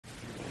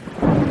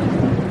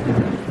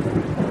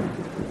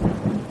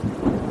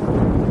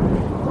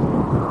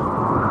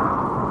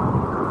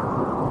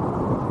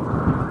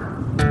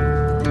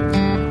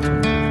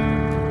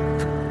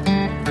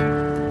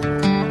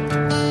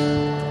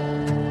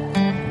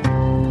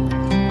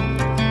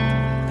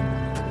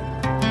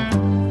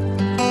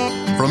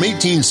From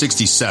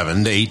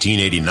 1867 to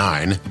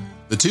 1889,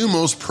 the two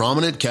most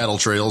prominent cattle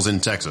trails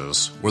in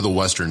Texas were the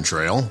Western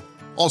Trail,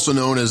 also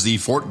known as the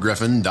Fort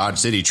Griffin Dodge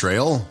City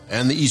Trail,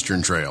 and the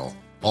Eastern Trail,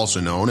 also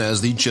known as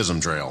the Chisholm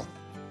Trail.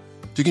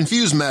 To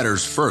confuse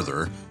matters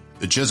further,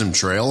 the Chisholm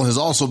Trail has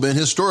also been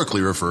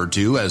historically referred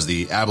to as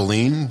the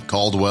Abilene,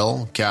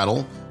 Caldwell,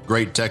 Cattle,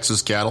 Great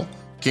Texas Cattle,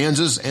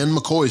 Kansas, and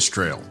McCoy's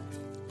Trail.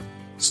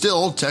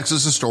 Still,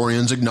 Texas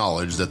historians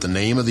acknowledge that the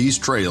name of these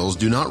trails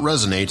do not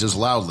resonate as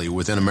loudly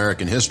within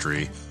American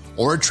history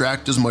or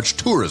attract as much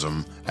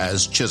tourism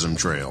as Chisholm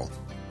Trail.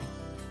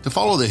 To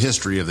follow the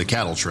history of the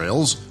cattle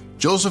trails,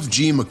 Joseph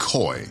G.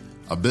 McCoy,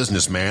 a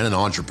businessman and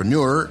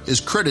entrepreneur, is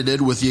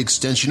credited with the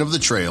extension of the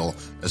trail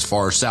as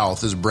far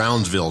south as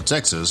Brownsville,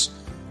 Texas,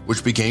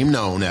 which became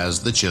known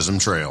as the Chisholm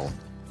Trail.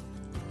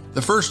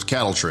 The first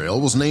cattle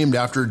trail was named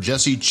after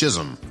Jesse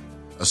Chisholm,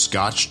 a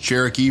Scotch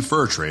Cherokee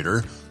fur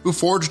trader who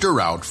forged a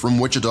route from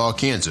Wichita,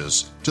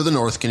 Kansas to the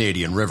North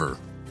Canadian River.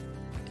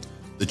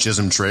 The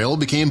Chisholm Trail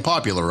became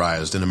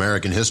popularized in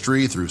American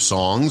history through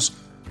songs,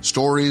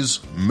 stories,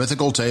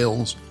 mythical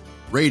tales,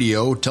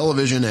 radio,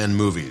 television, and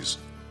movies.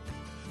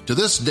 To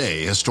this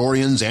day,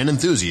 historians and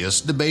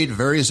enthusiasts debate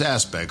various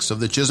aspects of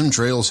the Chisholm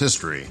Trail's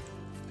history,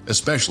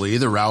 especially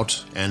the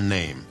route and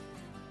name.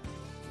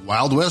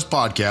 Wild West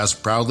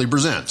Podcast proudly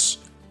presents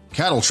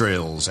Cattle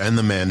Trails and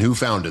the Men Who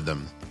Founded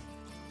Them.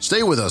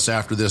 Stay with us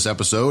after this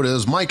episode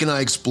as Mike and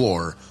I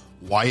explore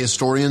why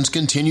historians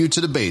continue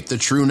to debate the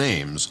true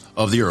names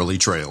of the early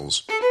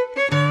trails.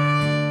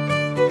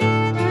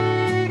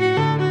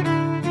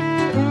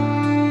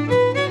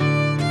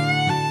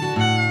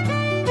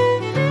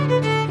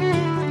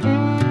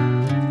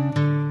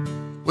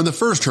 When the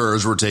first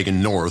herds were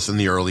taken north in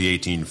the early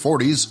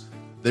 1840s,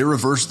 they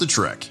reversed the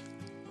trek,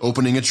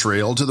 opening a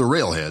trail to the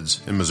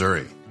railheads in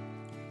Missouri.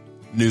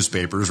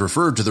 Newspapers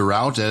referred to the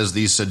route as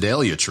the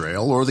Sedalia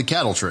Trail or the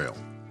Cattle Trail.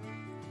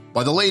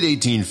 By the late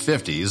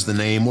 1850s, the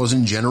name was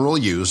in general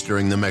use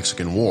during the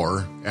Mexican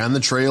War, and the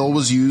trail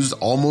was used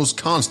almost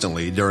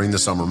constantly during the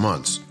summer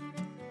months.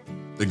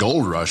 The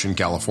gold rush in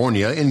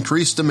California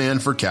increased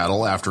demand for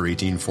cattle after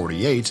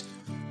 1848,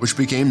 which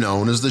became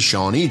known as the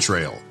Shawnee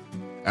Trail,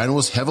 and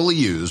was heavily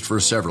used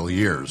for several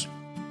years.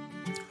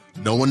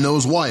 No one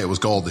knows why it was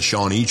called the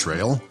Shawnee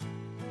Trail.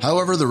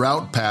 However, the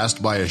route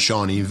passed by a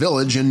Shawnee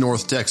village in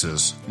North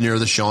Texas near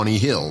the Shawnee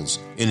Hills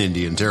in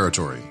Indian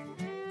Territory.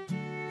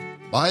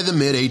 By the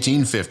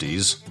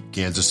mid-1850s,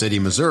 Kansas City,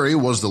 Missouri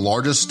was the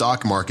largest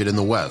stock market in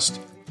the West,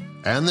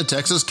 and the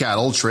Texas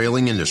cattle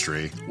trailing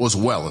industry was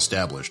well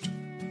established.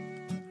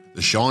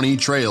 The Shawnee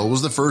Trail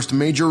was the first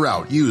major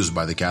route used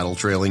by the cattle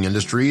trailing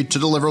industry to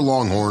deliver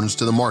longhorns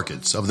to the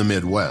markets of the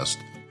Midwest.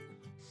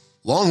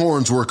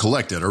 Longhorns were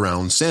collected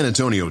around San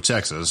Antonio,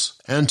 Texas,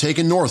 and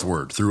taken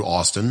northward through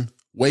Austin,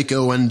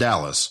 Waco, and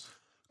Dallas,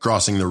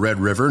 crossing the Red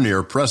River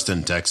near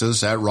Preston,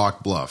 Texas at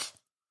Rock Bluff.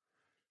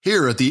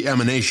 Here at the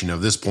emanation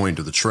of this point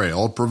of the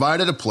trail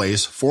provided a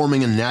place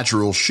forming a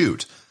natural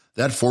chute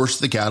that forced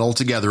the cattle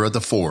together at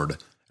the ford,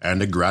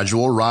 and a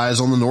gradual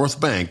rise on the north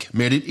bank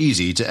made it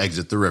easy to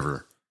exit the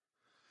river.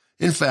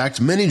 In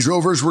fact, many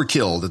drovers were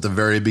killed at the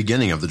very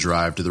beginning of the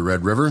drive to the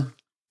Red River.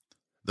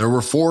 There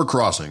were 4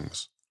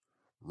 crossings: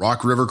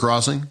 Rock River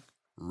Crossing,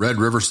 Red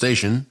River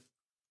Station,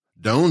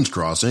 Doan's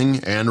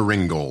Crossing, and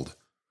Ringgold.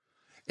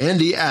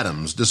 Andy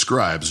Adams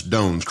describes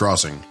Doan's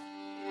Crossing.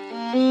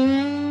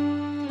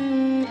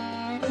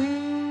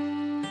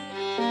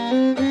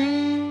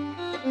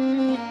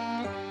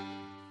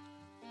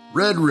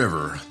 Red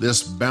River,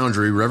 this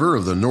boundary river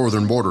of the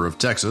northern border of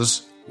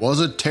Texas,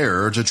 was a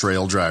terror to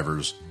trail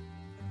drivers.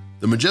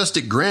 The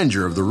majestic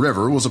grandeur of the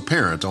river was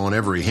apparent on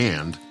every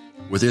hand,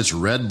 with its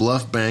red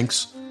bluff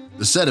banks,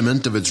 the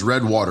sediment of its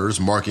red waters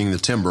marking the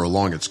timber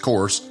along its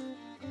course,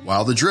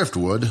 while the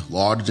driftwood,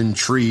 lodged in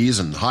trees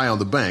and high on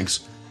the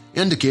banks,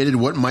 indicated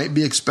what might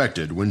be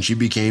expected when she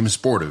became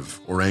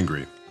sportive or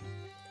angry.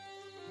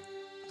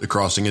 The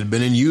crossing had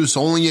been in use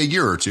only a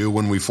year or two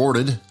when we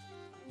forded,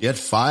 yet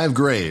 5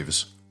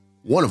 graves,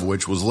 one of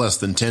which was less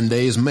than 10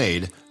 days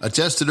made,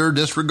 attested her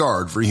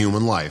disregard for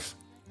human life.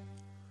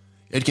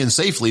 It can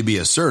safely be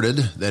asserted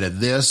that at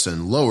this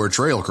and lower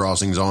trail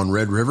crossings on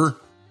Red River,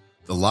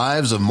 the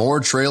lives of more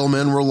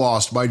trailmen were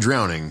lost by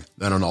drowning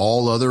than on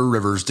all other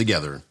rivers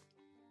together.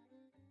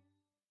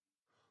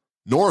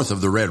 North of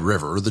the Red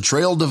River, the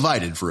trail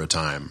divided for a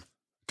time,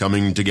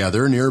 coming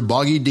together near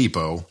Boggy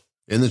Depot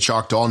in the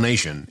Choctaw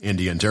Nation,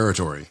 Indian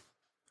Territory.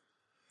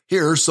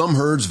 Here, some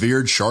herds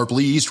veered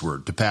sharply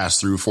eastward to pass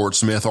through Fort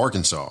Smith,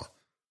 Arkansas.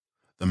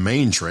 The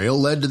main trail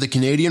led to the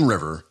Canadian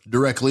River,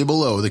 directly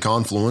below the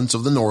confluence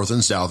of the north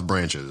and south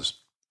branches.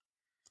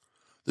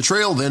 The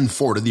trail then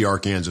forded the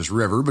Arkansas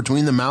River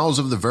between the mouths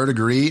of the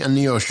Verdigris and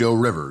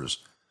Neosho rivers,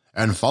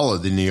 and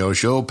followed the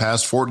Neosho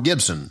past Fort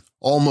Gibson,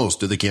 almost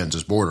to the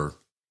Kansas border.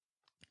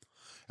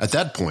 At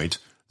that point,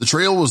 the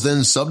trail was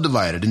then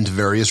subdivided into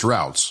various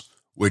routes,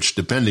 which,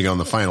 depending on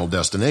the final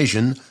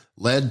destination,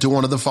 led to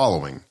one of the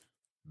following: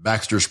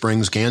 Baxter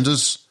Springs,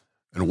 Kansas,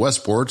 and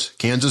Westport,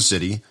 Kansas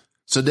City,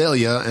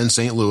 Sedalia, and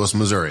St. Louis,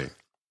 Missouri.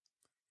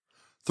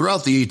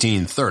 Throughout the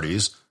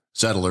 1830s,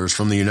 settlers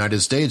from the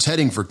United States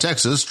heading for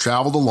Texas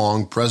traveled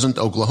along present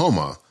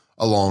Oklahoma,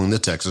 along the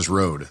Texas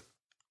Road.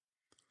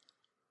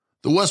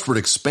 The westward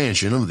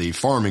expansion of the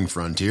farming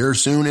frontier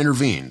soon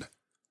intervened.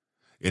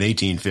 In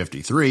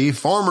 1853,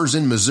 farmers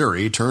in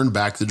Missouri turned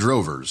back the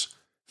drovers,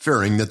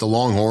 fearing that the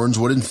Longhorns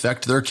would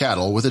infect their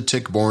cattle with a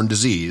tick-borne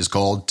disease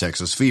called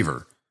Texas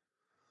fever.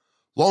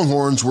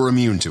 Longhorns were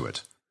immune to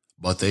it,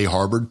 but they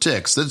harbored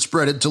ticks that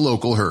spread it to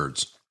local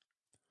herds.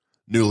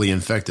 Newly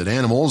infected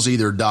animals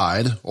either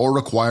died or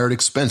required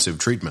expensive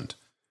treatment.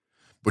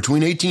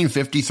 Between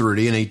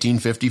 1853 and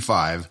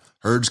 1855,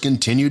 herds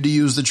continued to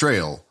use the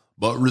trail,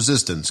 but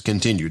resistance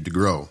continued to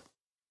grow.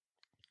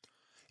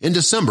 In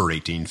December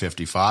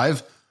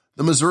 1855,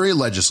 the Missouri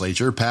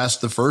legislature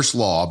passed the first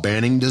law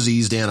banning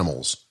diseased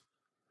animals.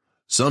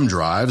 Some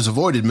drives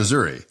avoided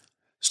Missouri,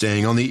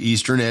 staying on the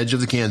eastern edge of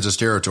the Kansas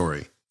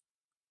Territory.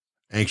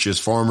 Anxious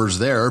farmers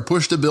there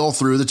pushed a bill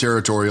through the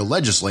territorial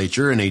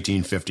legislature in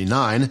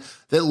 1859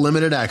 that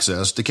limited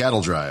access to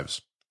cattle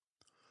drives.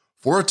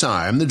 For a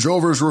time, the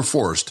drovers were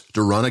forced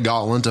to run a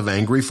gauntlet of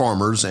angry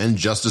farmers and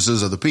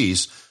justices of the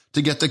peace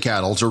to get the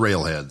cattle to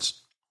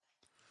railheads.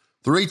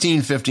 Through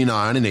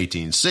 1859 and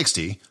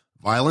 1860,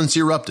 violence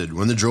erupted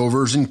when the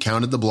drovers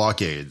encountered the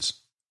blockades.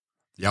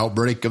 The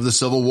outbreak of the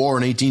Civil War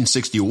in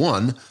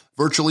 1861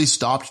 virtually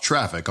stopped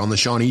traffic on the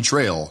Shawnee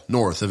Trail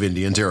north of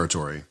Indian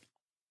Territory.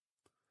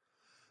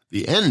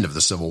 The end of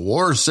the Civil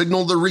War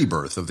signaled the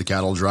rebirth of the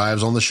cattle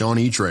drives on the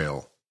Shawnee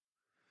Trail.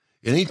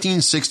 In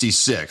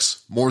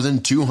 1866, more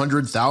than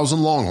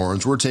 200,000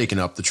 Longhorns were taken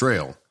up the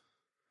trail.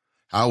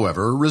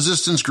 However,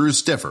 resistance grew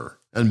stiffer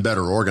and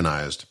better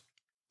organized.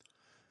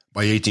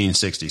 By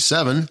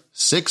 1867,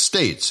 6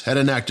 states had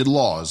enacted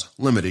laws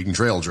limiting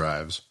trail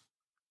drives.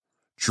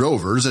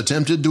 Drovers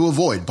attempted to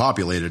avoid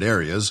populated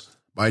areas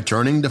by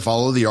turning to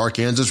follow the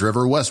Arkansas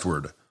River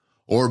westward,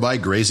 or by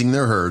grazing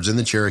their herds in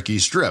the Cherokee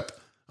Strip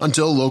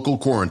until local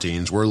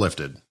quarantines were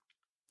lifted.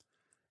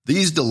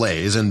 These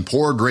delays and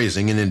poor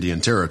grazing in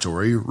Indian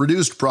Territory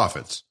reduced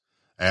profits,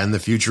 and the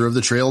future of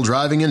the trail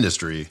driving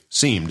industry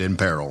seemed in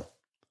peril.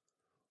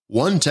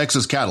 One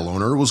Texas cattle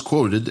owner was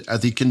quoted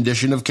at the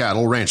condition of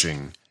cattle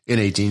ranching in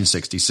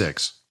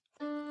 1866.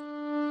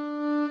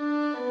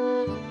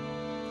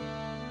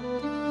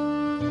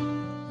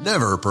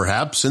 Never,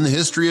 perhaps, in the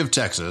history of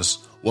Texas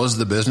was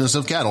the business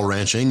of cattle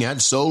ranching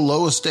at so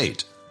low a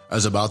state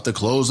as about the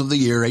close of the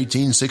year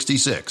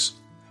 1866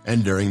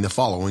 and during the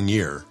following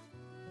year.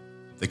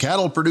 The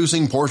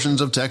cattle-producing portions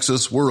of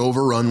Texas were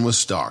overrun with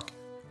stock.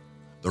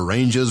 The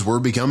ranges were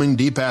becoming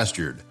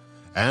depastured,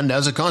 and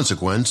as a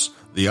consequence,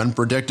 the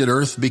unprotected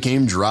earth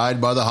became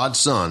dried by the hot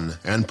sun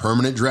and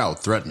permanent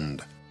drought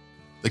threatened.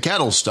 The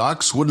cattle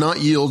stocks would not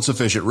yield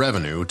sufficient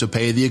revenue to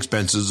pay the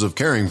expenses of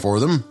caring for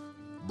them,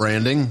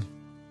 branding,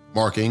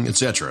 marking,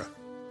 etc.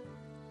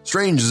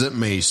 Strange as it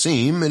may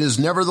seem, it is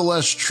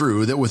nevertheless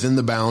true that within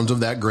the bounds of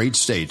that great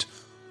state,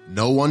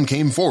 no one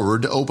came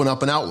forward to open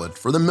up an outlet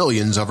for the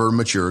millions of her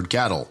matured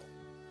cattle.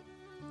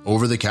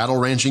 Over the cattle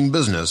ranching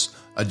business,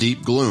 a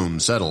deep gloom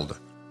settled,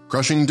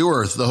 crushing to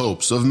earth the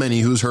hopes of many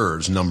whose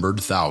herds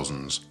numbered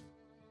thousands.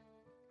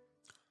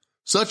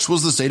 Such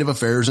was the state of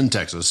affairs in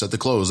Texas at the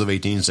close of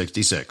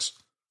 1866.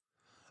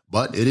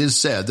 But it is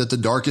said that the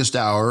darkest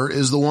hour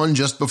is the one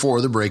just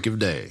before the break of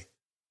day.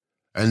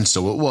 And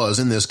so it was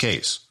in this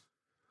case.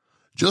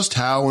 Just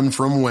how and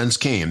from whence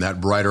came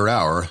that brighter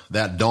hour,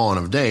 that dawn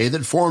of day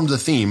that formed the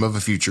theme of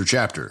a future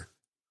chapter?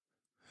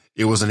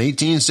 It was in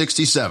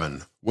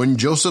 1867 when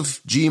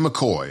Joseph G.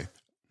 McCoy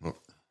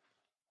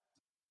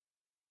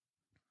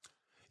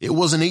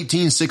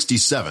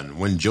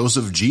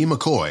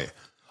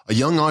a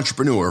young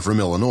entrepreneur from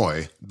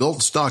Illinois,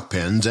 built stock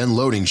pens and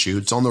loading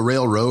chutes on the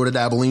railroad at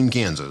Abilene,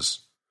 Kansas.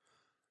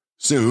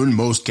 Soon,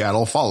 most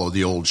cattle followed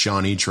the old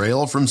Shawnee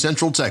Trail from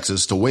central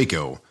Texas to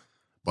Waco,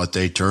 but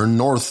they turned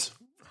north.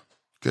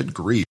 Good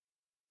grief.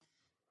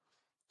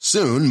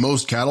 Soon,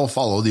 most cattle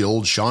followed the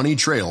old Shawnee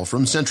Trail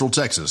from central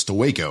Texas to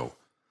Waco,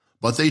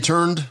 but they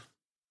turned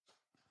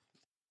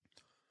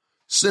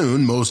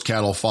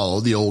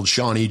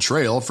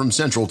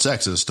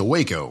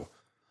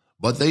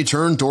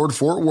toward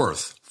Fort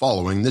Worth,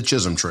 following the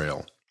Chisholm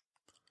Trail.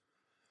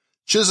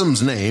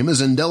 Chisholm's name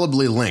is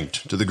indelibly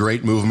linked to the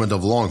great movement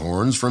of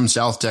Longhorns from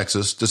South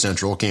Texas to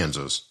central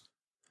Kansas.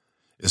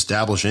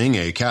 Establishing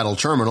a cattle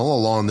terminal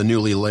along the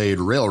newly laid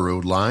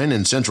railroad line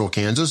in central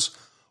Kansas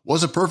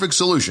was a perfect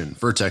solution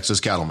for Texas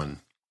cattlemen.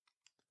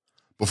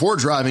 Before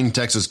driving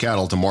Texas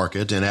cattle to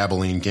market in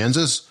Abilene,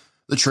 Kansas,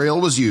 the trail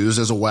was used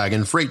as a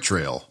wagon freight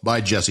trail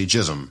by Jesse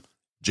Chisholm,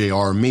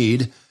 J.R.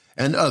 Meade,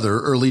 and other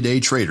early-day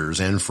traders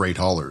and freight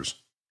haulers.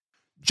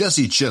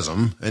 Jesse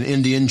Chisholm, an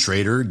Indian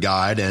trader,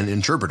 guide, and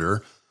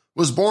interpreter,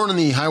 was born in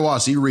the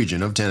Hiwassee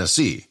region of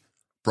Tennessee,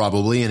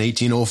 probably in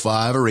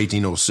 1805 or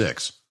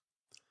 1806.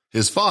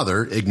 His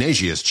father,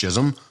 Ignatius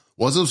Chisholm,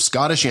 was of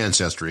Scottish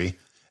ancestry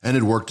and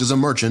had worked as a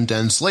merchant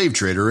and slave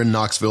trader in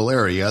Knoxville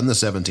area in the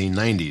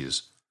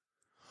 1790s.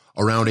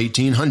 Around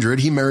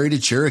 1800, he married a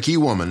Cherokee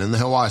woman in the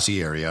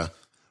Hiwassee area,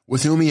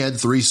 with whom he had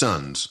 3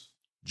 sons,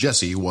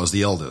 Jesse was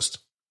the eldest.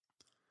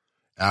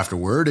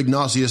 Afterward,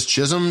 Ignatius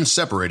Chisholm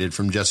separated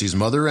from Jesse's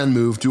mother and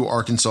moved to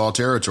Arkansas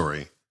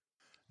Territory.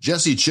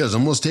 Jesse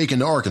Chisholm was taken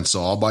to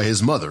Arkansas by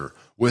his mother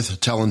with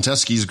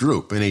Talentesky's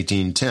group in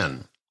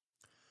 1810.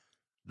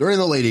 During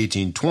the late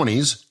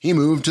 1820s, he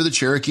moved to the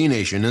Cherokee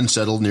Nation and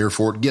settled near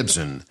Fort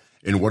Gibson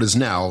in what is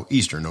now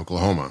eastern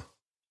Oklahoma.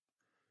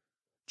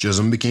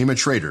 Chisholm became a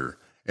trader,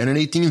 and in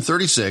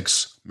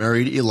 1836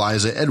 married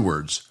Eliza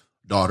Edwards,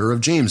 daughter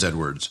of James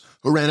Edwards,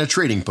 who ran a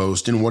trading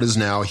post in what is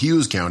now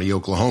Hughes County,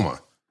 Oklahoma.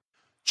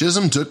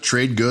 Chisholm took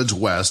trade goods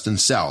west and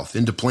south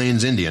into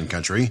Plains Indian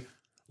country,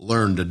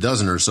 learned a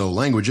dozen or so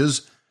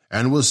languages,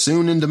 and was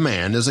soon in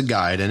demand as a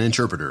guide and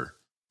interpreter.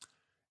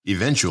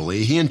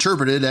 Eventually, he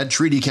interpreted at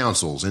treaty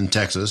councils in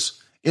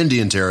Texas,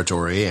 Indian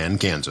Territory, and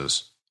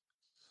Kansas.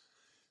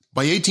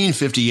 By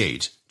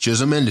 1858,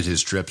 Chisholm ended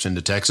his trips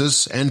into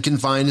Texas and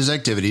confined his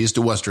activities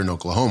to western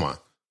Oklahoma.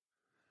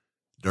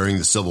 During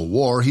the Civil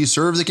War, he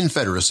served the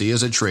Confederacy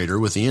as a trader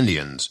with the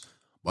Indians,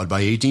 but by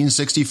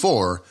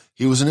 1864,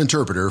 he was an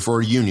interpreter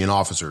for Union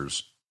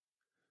officers.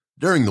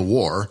 During the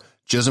war,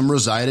 Chisholm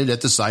resided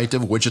at the site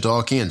of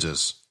Wichita,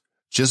 Kansas.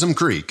 Chisholm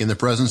Creek in the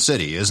present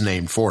city is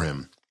named for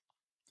him.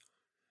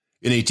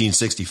 In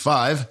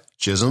 1865,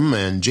 Chisholm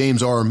and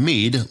James R.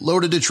 Meade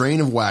loaded a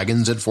train of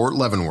wagons at Fort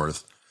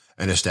Leavenworth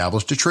and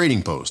established a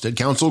trading post at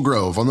Council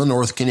Grove on the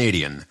North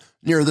Canadian,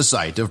 near the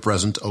site of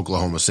present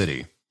Oklahoma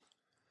City.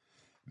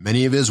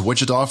 Many of his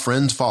Wichita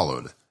friends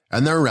followed,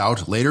 and their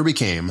route later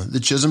became the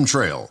Chisholm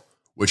Trail,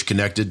 which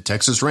connected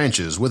Texas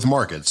ranches with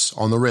markets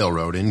on the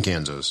railroad in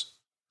Kansas.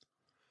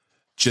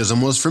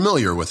 Chisholm was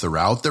familiar with the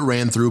route that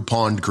ran through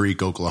Pond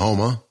Creek,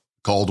 Oklahoma,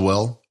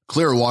 Caldwell,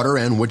 Clearwater,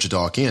 and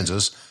Wichita,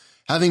 Kansas,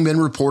 having been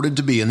reported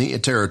to be in the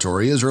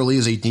territory as early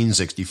as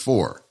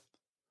 1864.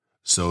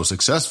 So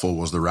successful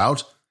was the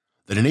route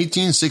that in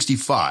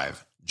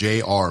 1865,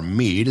 J.R.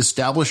 Meade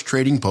established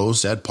trading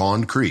posts at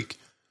Pond Creek,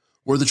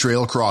 where the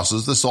trail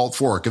crosses the Salt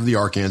Fork of the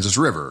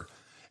Arkansas River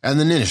and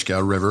the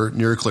Ninishka River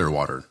near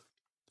Clearwater.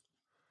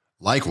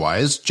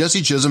 Likewise,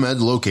 Jesse Chisholm had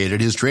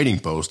located his trading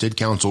post at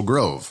Council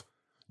Grove,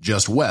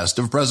 just west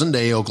of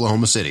present-day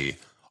Oklahoma City,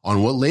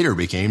 on what later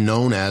became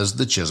known as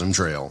the Chisholm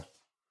Trail.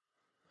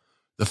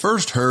 The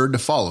first herd to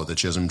follow the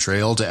Chisholm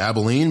Trail to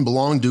Abilene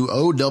belonged to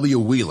O.W.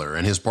 Wheeler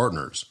and his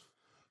partners,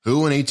 who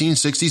in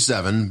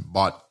 1867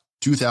 bought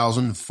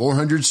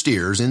 2,400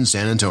 steers in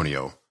San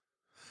Antonio.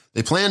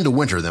 They planned to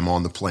winter them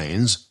on the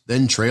plains,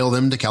 then trail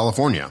them to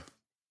California.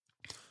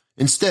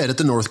 Instead, at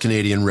the North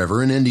Canadian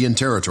River in Indian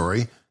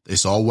Territory, they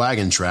saw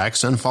wagon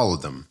tracks and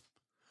followed them.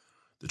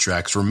 The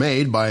tracks were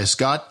made by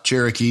Scott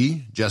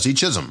Cherokee Jesse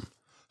Chisholm,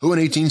 who in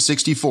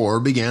 1864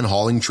 began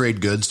hauling trade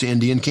goods to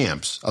Indian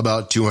camps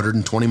about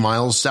 220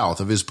 miles south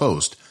of his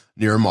post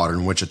near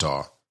modern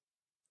Wichita.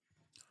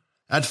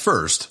 At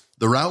first,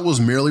 the route was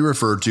merely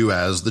referred to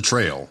as the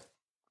Trail,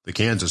 the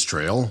Kansas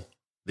Trail,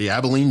 the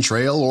Abilene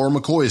Trail, or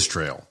McCoy's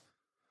Trail.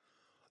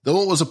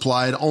 Though it was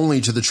applied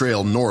only to the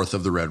trail north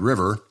of the Red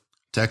River,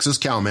 Texas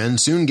cowmen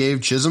soon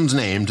gave Chisholm's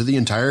name to the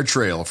entire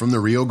trail from the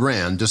Rio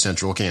Grande to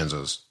central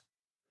Kansas.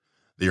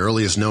 The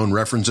earliest known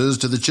references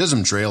to the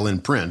Chisholm Trail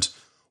in print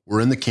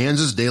were in the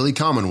Kansas Daily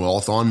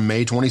Commonwealth on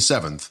May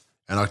 27th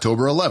and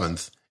October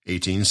 11th,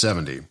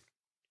 1870.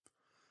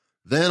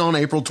 Then on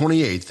April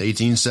 28,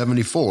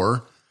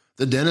 1874,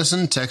 the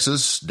Denison,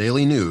 Texas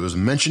Daily News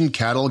mentioned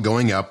cattle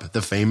going up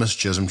the famous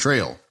Chisholm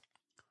Trail.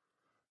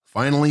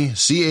 Finally,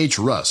 C.H.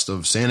 Rust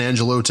of San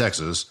Angelo,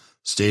 Texas,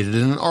 stated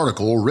in an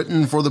article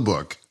written for the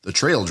book The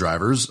Trail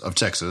Drivers of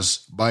Texas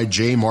by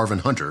J. Marvin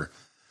Hunter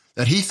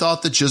that he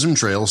thought the Chisholm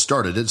Trail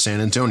started at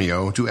San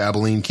Antonio to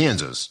Abilene,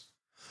 Kansas,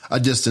 a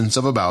distance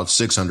of about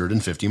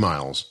 650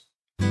 miles.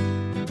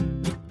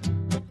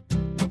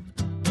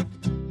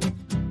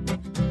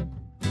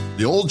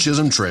 The old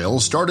Chisholm Trail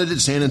started at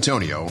San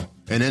Antonio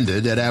and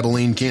ended at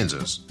Abilene,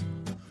 Kansas.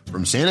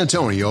 From San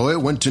Antonio,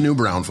 it went to New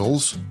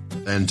Braunfels,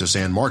 then to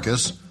San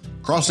Marcos,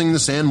 crossing the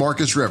San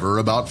Marcos River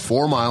about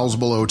 4 miles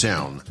below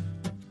town,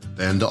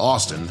 then to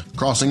Austin,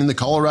 crossing the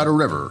Colorado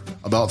River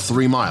about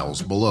 3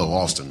 miles below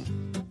Austin.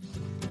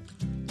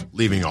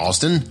 Leaving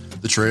Austin,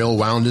 the trail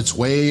wound its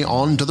way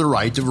on to the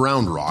right of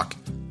Round Rock,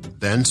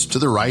 thence to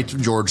the right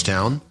of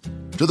Georgetown,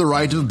 to the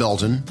right of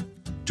Belton,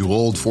 to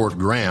Old Fort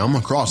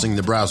Graham, crossing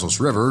the Brazos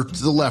River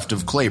to the left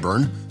of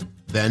Claiborne,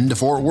 then to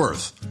Fort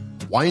Worth,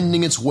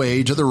 winding its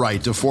way to the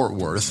right of Fort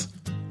Worth,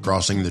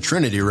 crossing the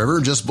Trinity River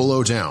just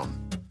below town.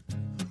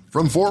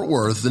 From Fort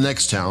Worth, the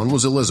next town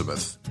was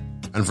Elizabeth,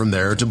 and from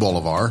there to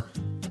Bolivar.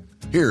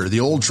 Here,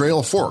 the old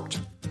trail forked,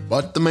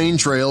 but the main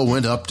trail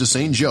went up to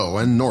St. Joe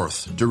and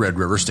north to Red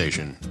River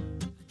Station.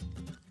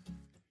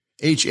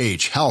 H.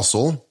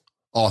 Halsell,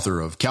 author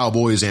of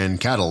Cowboys and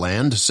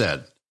Cattleland,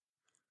 said,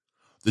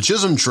 "The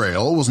Chisholm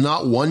Trail was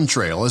not one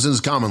trail as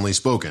is commonly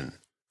spoken.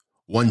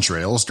 One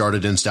trail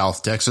started in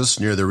South Texas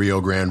near the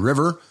Rio Grande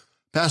River,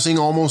 passing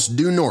almost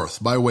due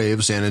north by way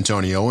of San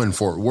Antonio and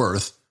Fort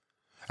Worth,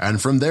 and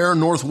from there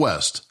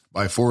northwest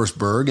by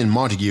Forestburg and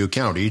Montague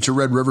County to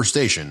Red River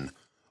Station,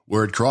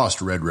 where it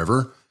crossed Red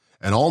River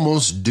and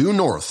almost due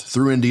north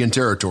through Indian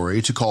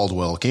Territory to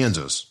Caldwell,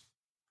 Kansas.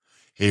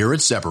 Here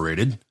it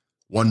separated,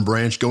 one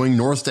branch going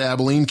north to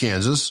Abilene,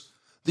 Kansas,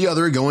 the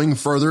other going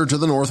further to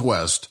the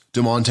northwest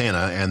to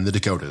Montana and the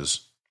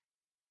Dakotas.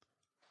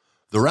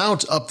 The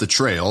route up the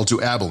trail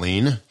to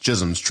Abilene,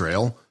 Chisholm's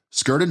Trail,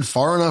 skirted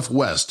far enough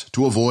west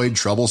to avoid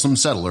troublesome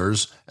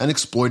settlers and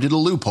exploited a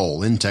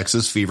loophole in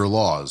Texas fever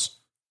laws.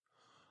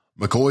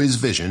 McCoy's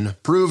vision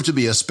proved to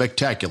be a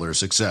spectacular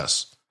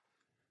success.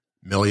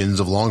 Millions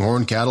of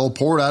longhorn cattle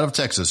poured out of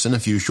Texas in a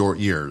few short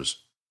years.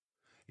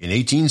 In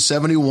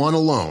 1871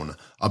 alone,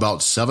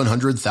 about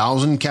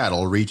 700,000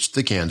 cattle reached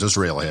the Kansas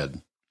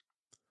railhead.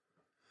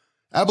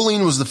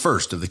 Abilene was the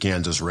first of the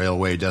Kansas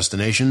railway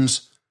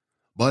destinations,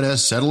 but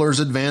as settlers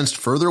advanced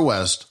further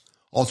west,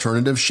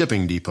 alternative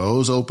shipping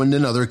depots opened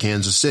in other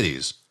Kansas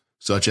cities,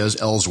 such as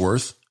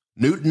Ellsworth,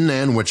 Newton,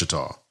 and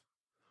Wichita.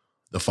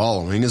 The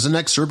following is an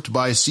excerpt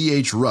by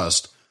C.H.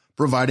 Rust,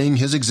 providing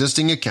his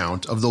existing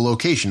account of the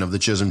location of the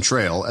Chisholm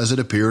Trail as it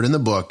appeared in the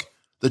book,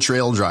 The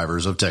Trail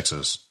Drivers of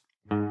Texas.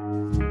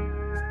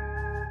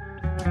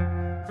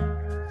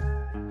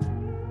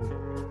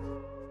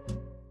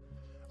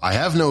 I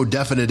have no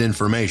definite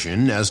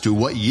information as to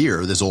what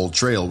year this old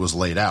trail was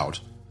laid out,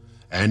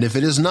 and if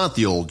it is not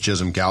the old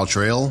Chisholm Cow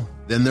Trail,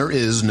 then there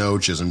is no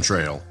Chisholm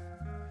Trail.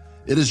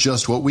 It is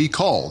just what we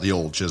call the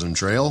old Chisholm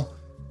Trail,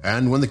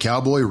 and when the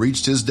cowboy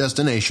reached his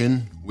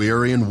destination,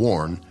 weary and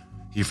worn,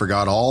 he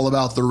forgot all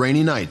about the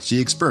rainy nights he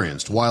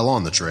experienced while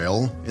on the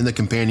trail in the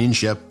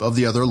companionship of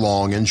the other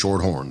long and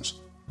short horns.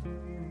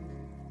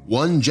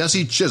 One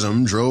Jesse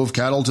Chisholm drove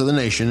cattle to the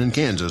nation in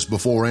Kansas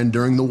before and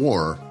during the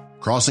war,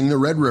 crossing the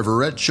Red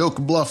River at Choke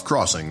Bluff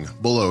Crossing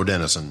below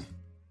Denison.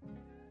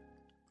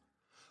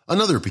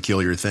 Another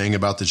peculiar thing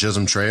about the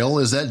Chisholm Trail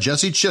is that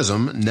Jesse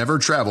Chisholm never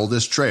traveled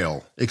this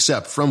trail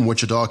except from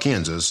Wichita,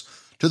 Kansas,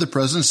 to the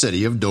present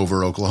city of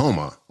Dover,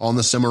 Oklahoma, on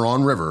the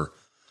Cimarron River,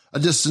 a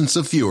distance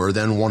of fewer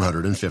than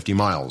 150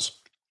 miles.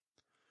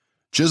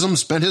 Chisholm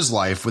spent his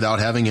life without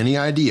having any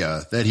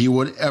idea that he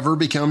would ever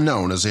become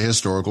known as a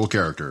historical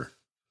character.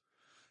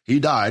 He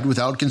died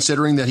without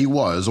considering that he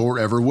was, or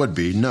ever would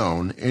be,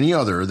 known any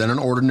other than an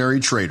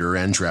ordinary trader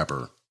and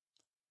trapper.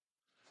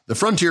 The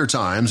Frontier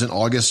Times in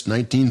August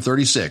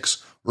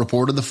 1936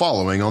 reported the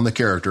following on the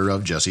character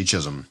of Jesse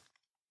Chisholm.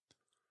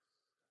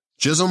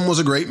 Chisholm was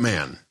a great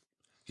man.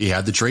 He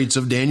had the traits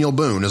of Daniel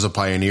Boone as a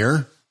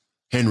pioneer,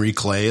 Henry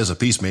Clay as a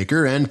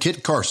peacemaker, and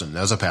Kit Carson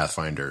as a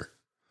pathfinder.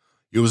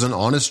 He was an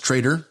honest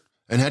trader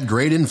and had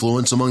great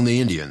influence among the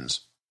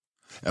Indians.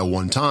 At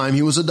one time,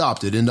 he was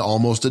adopted into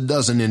almost a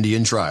dozen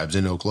Indian tribes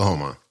in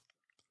Oklahoma.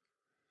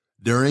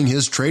 During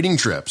his trading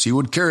trips, he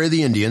would carry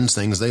the Indians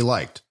things they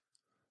liked,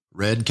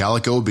 red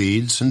calico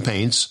beads and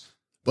paints,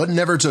 but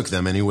never took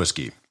them any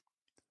whiskey.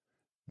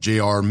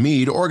 J.R.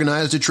 Meade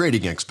organized a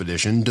trading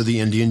expedition to the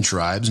Indian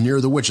tribes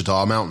near the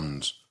Wichita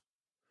Mountains.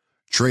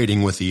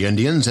 Trading with the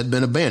Indians had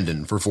been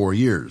abandoned for 4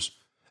 years,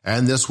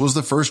 and this was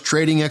the first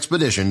trading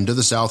expedition to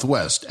the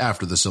Southwest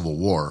after the Civil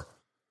War.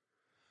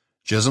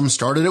 Chisholm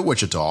started at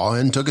Wichita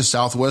and took a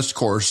southwest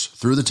course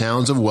through the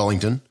towns of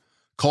Wellington,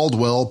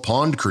 Caldwell,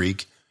 Pond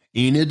Creek,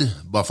 Enid,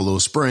 Buffalo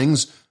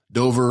Springs,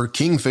 Dover,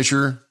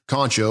 Kingfisher,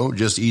 Concho,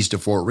 just east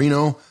of Fort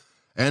Reno,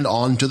 and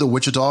on to the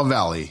Wichita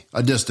Valley,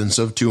 a distance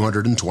of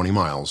 220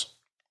 miles.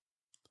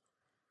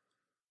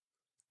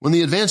 When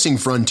the advancing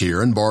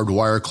frontier and barbed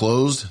wire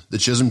closed, the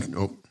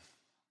Chisholm...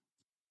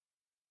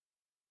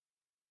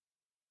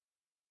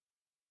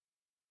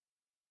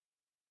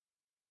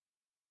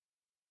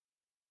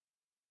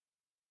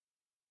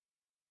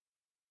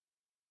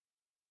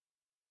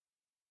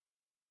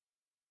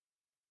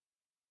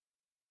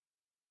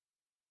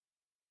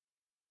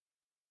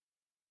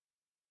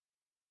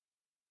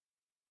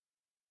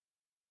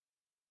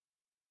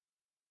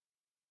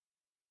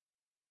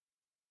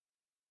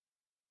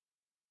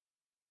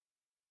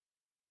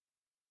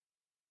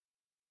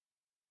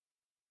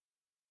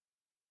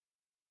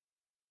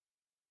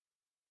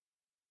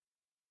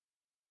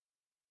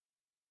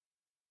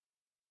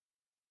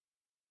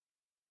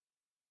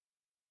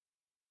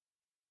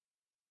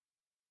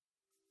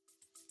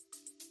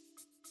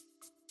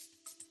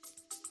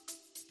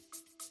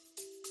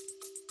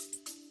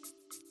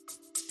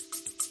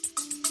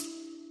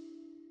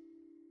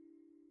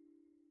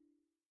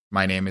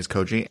 My name is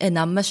Koji. And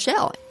I'm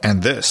Michelle.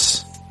 And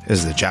this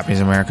is the Japanese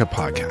America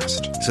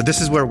Podcast. So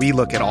this is where we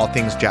look at all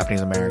things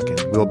Japanese American.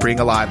 We will bring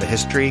alive the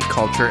history,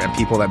 culture, and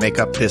people that make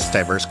up this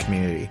diverse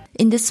community.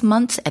 In this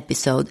month's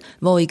episode,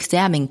 we'll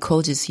examine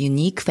Koji's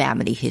unique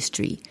family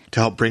history. To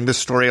help bring the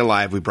story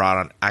alive, we brought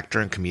on actor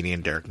and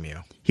comedian Derek Mew.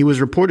 He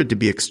was reported to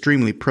be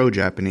extremely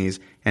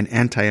pro-Japanese and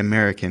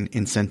anti-American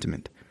in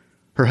sentiment.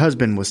 Her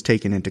husband was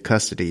taken into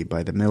custody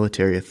by the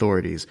military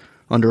authorities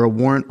under a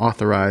warrant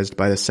authorized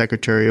by the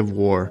Secretary of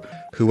War.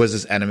 Who was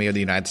his enemy of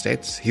the United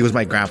States? He was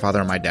my grandfather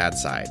on my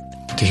dad's side.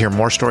 To hear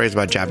more stories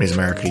about Japanese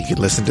America, you can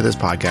listen to this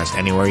podcast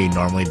anywhere you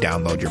normally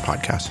download your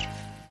podcast.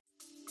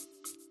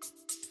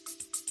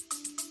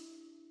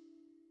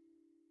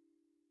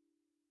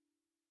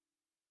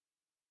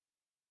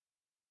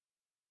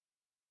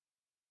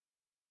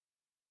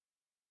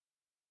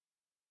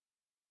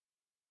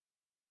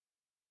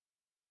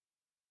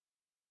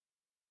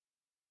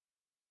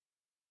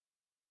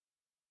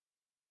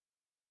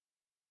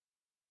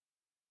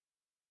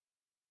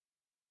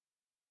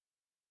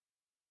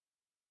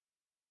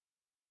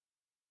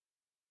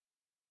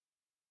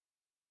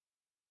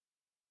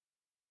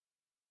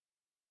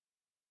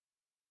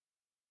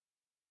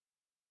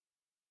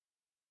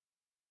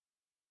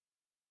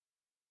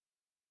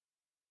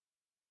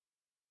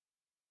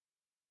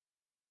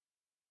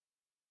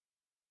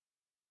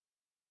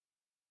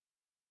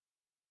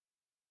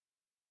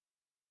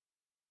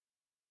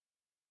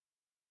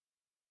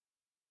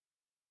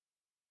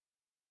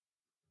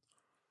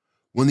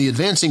 When the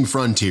advancing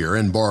frontier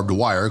and barbed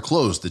wire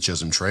closed the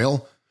Chisholm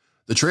Trail,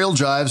 the trail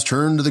drives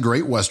turned to the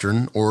Great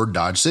Western or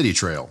Dodge City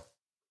Trail.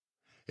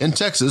 In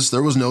Texas,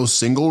 there was no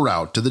single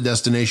route to the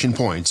destination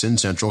points in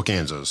central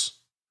Kansas.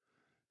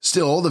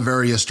 Still, the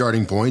various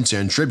starting points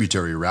and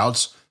tributary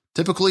routes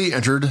typically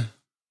entered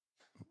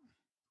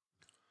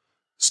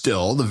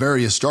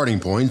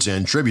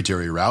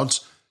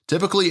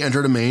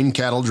a main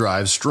cattle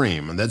drive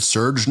stream that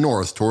surged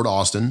north toward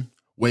Austin,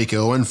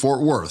 Waco, and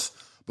Fort Worth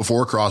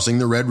before crossing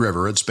the Red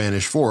River at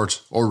Spanish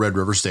Fort or Red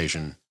River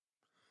Station.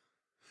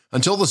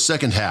 Until the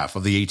second half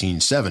of the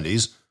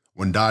 1870s,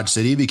 when Dodge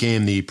City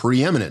became the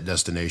preeminent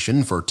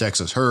destination for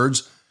Texas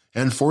herds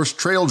and forced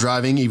trail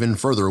driving even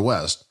further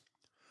west,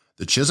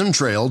 the Chisholm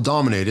Trail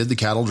dominated the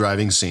cattle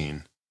driving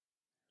scene.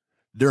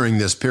 During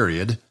this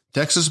period,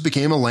 Texas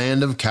became a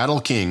land of cattle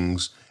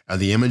kings, and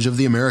the image of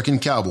the American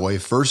cowboy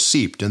first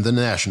seeped into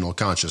national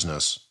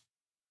consciousness.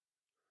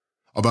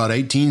 About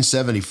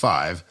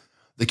 1875,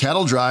 the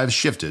cattle drive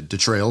shifted to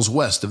trails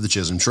west of the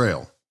Chisholm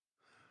Trail.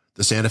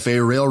 The Santa Fe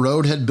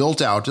Railroad had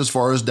built out as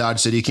far as Dodge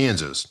City,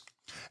 Kansas,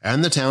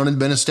 and the town had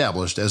been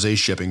established as a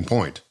shipping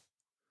point.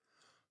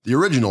 The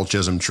original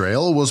Chisholm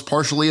Trail was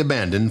partially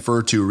abandoned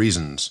for two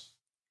reasons.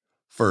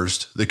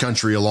 First, the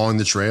country along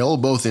the trail,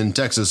 both in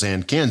Texas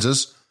and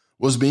Kansas,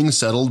 was being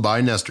settled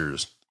by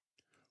nesters,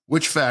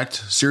 which fact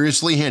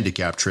seriously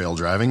handicapped trail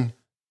driving,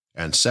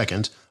 and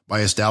second,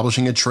 by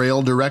establishing a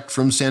trail direct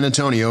from San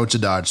Antonio to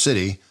Dodge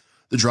City,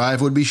 the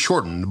drive would be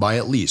shortened by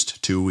at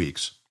least 2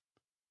 weeks.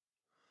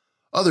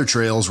 Other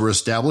trails were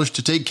established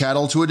to take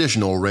cattle to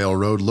additional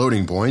railroad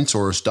loading points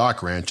or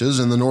stock ranches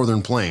in the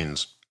northern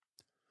plains.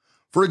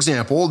 For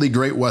example, the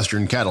Great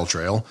Western Cattle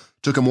Trail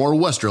took a more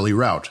westerly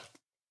route.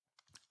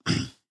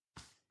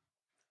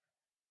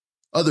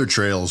 Other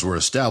trails were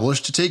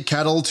established to take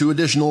cattle to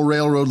additional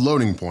railroad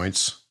loading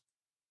points.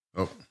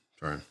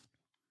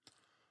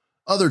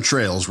 Other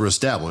trails were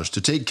established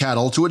to take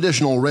cattle to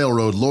additional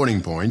railroad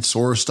loading points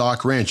or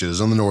stock ranches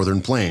on the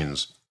northern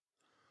plains.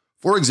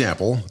 For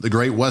example, the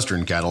Great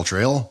Western Cattle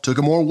Trail took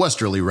a more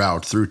westerly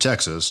route through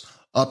Texas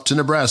up to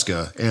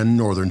Nebraska and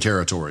northern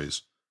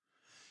territories.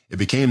 It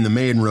became the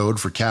main road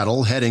for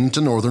cattle heading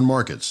to northern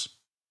markets.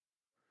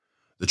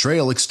 The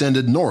trail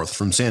extended north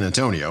from San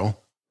Antonio,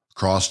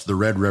 crossed the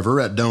Red River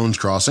at Doan's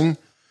Crossing,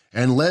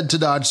 and led to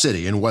Dodge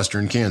City in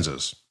western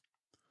Kansas.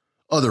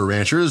 Other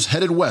ranchers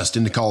headed west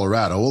into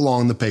Colorado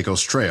along the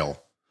Pecos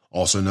Trail,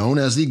 also known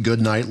as the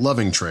Goodnight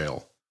Loving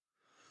Trail.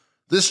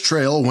 This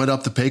trail went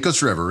up the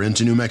Pecos River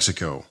into New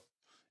Mexico.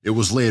 It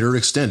was later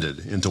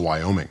extended into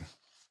Wyoming.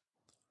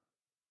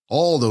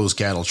 All those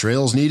cattle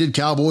trails needed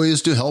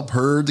cowboys to help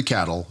herd the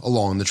cattle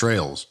along the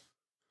trails.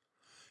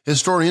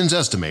 Historians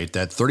estimate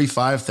that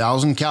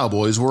 35,000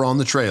 cowboys were on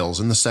the trails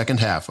in the second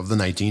half of the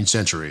 19th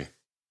century.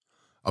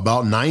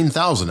 About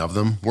 9,000 of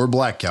them were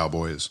black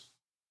cowboys.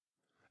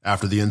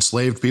 After the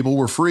enslaved people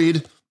were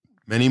freed,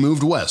 many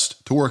moved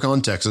west to work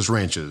on Texas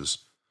ranches.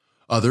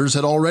 Others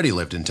had already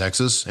lived in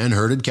Texas and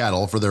herded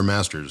cattle for their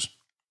masters.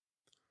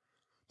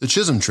 The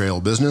Chisholm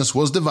Trail business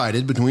was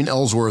divided between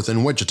Ellsworth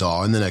and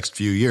Wichita in the next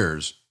few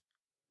years.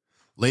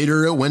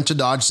 Later, it went to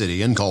Dodge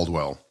City and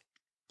Caldwell.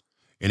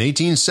 In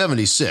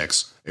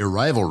 1876, a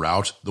rival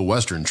route, the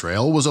Western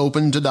Trail, was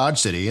opened to Dodge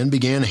City and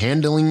began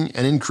handling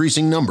an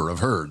increasing number of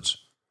herds.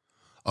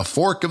 A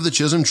fork of the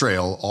Chisholm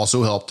Trail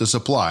also helped to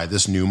supply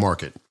this new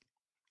market.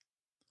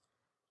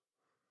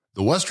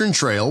 The Western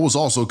Trail was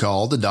also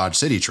called the Dodge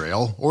City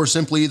Trail or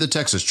simply the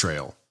Texas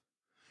Trail.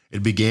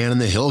 It began in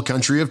the hill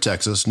country of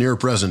Texas near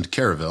present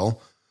Kerrville,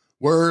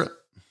 where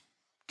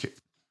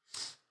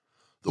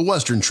the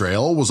Western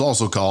Trail was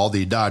also called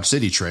the Dodge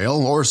City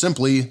Trail or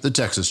simply the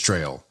Texas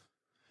Trail.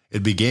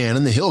 It began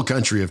in the hill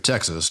country of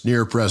Texas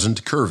near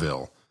present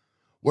Kerrville,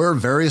 where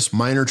various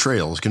minor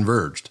trails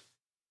converged.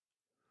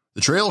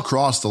 The trail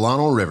crossed the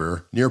Llano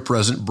River near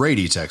present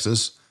Brady,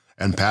 Texas,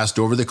 and passed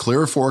over the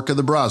Clear Fork of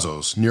the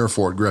Brazos near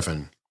Fort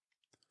Griffin.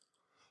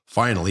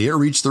 Finally, it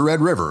reached the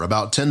Red River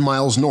about 10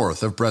 miles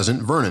north of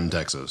present Vernon,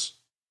 Texas.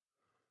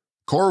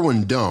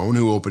 Corwin Doan,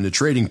 who opened a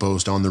trading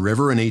post on the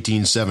river in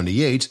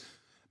 1878,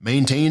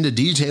 maintained a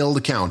detailed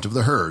account of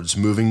the herds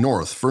moving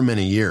north for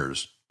many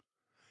years.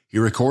 He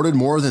recorded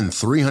more than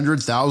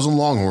 300,000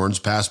 longhorns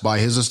passed by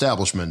his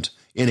establishment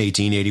in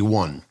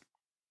 1881.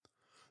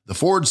 The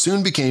ford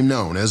soon became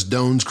known as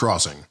Doan's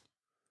Crossing.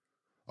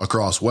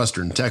 Across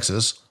western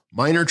Texas,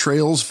 minor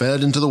trails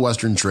fed into the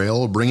Western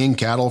Trail, bringing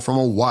cattle from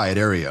a wide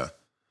area.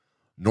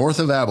 North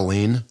of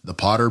Abilene, the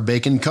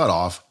Potter-Bacon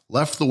Cutoff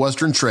left the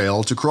Western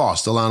Trail to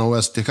cross the Llano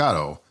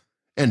Estacado,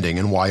 ending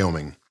in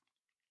Wyoming.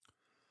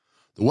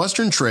 The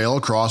Western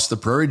Trail crossed the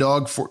Prairie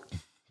Dog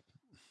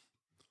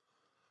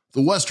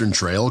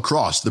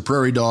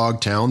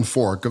Town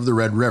Fork of the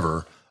Red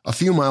River a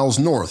few miles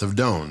north of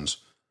Doan's,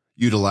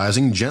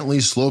 utilizing gently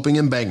sloping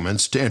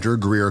embankments to enter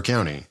Greer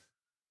County.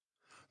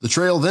 The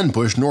trail then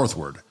pushed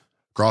northward,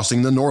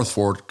 crossing the North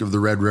Fork of the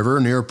Red River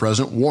near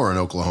present Warren,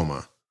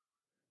 Oklahoma.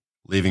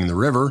 Leaving the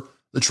river,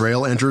 the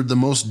trail entered the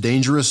most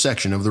dangerous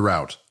section of the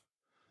route,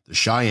 the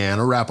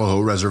Cheyenne-Arapaho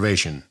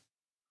Reservation.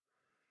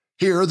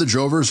 Here, the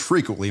drovers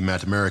frequently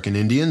met American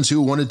Indians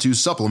who wanted to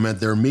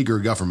supplement their meager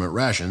government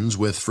rations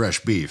with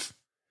fresh beef.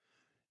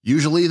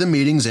 Usually, the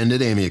meetings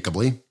ended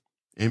amicably.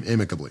 But in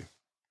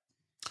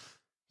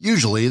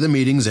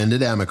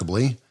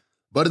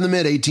the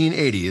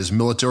mid-1880s,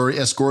 military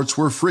escorts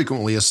were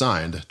frequently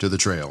assigned to the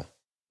trail.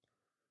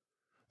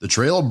 The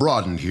trail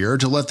broadened here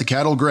to let the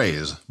cattle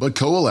graze, but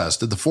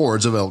coalesced at the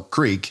fords of Elk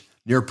Creek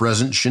near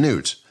present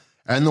Chanute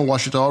and the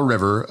Washita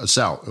River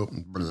south.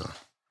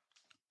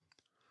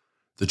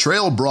 The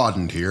trail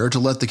broadened here to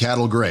let the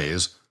cattle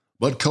graze,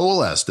 but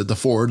coalesced at the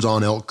fords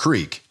on Elk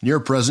Creek near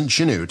present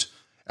Chanute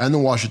and the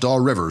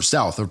Washita River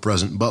south of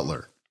present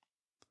Butler.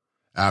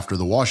 After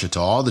the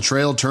Washita, the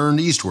trail turned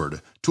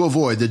eastward to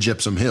avoid the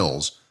Gypsum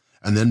Hills,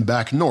 and then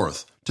back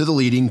north to the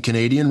leading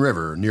Canadian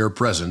River near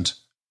present.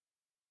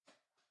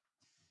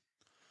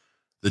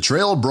 The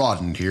trail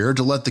broadened here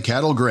to let the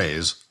cattle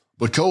graze,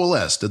 but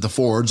coalesced at the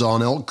fords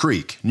on Elk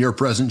Creek near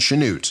present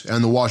Chanute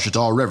and the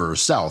Washita River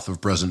south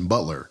of present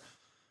Butler.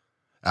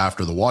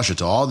 After the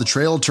Washita, the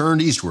trail turned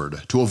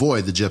eastward to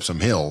avoid the Gypsum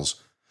Hills,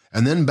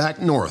 and then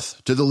back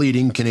north to the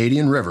leading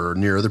Canadian River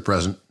near the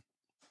present.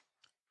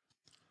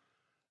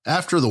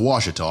 After the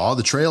Washita,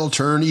 the trail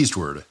turned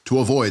eastward to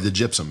avoid the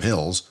Gypsum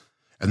Hills,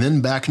 and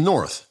then back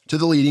north to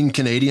the leading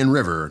Canadian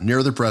River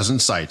near the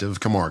present site of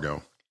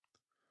Camargo.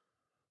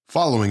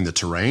 Following the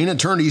terrain, it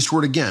turned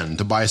eastward again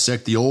to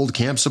bisect the old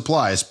Camp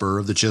Supply spur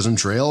of the Chisholm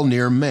Trail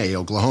near May,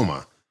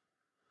 Oklahoma.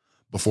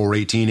 Before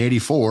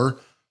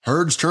 1884,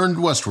 herds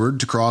turned westward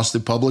to cross the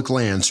public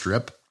land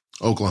strip,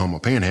 Oklahoma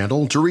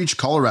Panhandle, to reach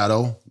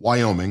Colorado,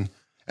 Wyoming,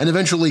 and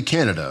eventually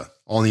Canada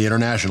on the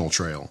International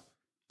Trail.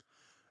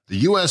 The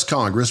U.S.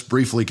 Congress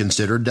briefly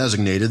considered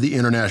designated the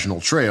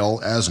International Trail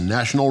as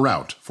National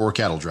Route for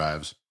cattle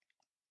drives.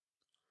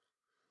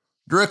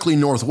 Directly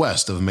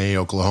northwest of May,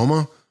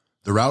 Oklahoma,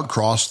 the route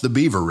crossed the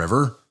Beaver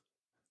River.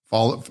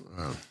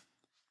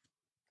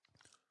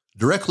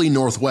 Directly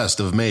northwest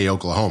of May,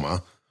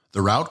 Oklahoma,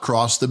 the route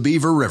crossed the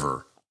Beaver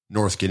River,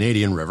 North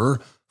Canadian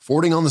River,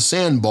 fording on the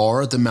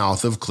sandbar at the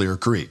mouth of Clear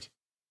Creek.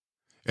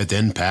 It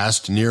then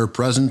passed near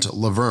present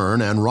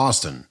Laverne and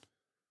Roston.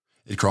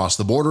 It crossed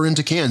the border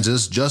into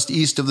Kansas just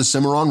east of the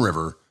Cimarron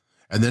River,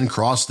 and then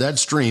crossed that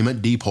stream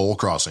at Deep Hole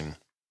Crossing.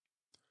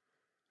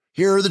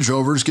 Here, the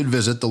drovers could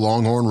visit the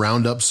Longhorn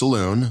Roundup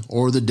Saloon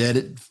or the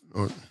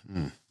Deadfall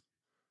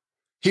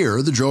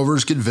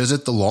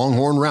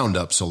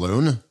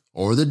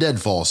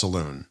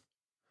Saloon.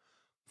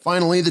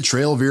 Finally, the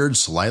trail veered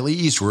slightly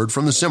eastward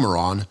from the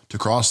Cimarron to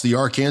cross the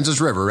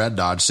Arkansas River at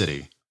Dodge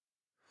City.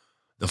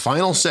 The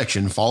final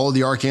section followed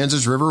the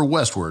Arkansas River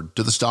westward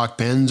to the stock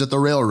pens at the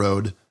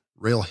railhead.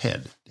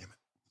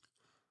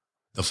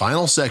 The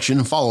final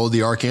section followed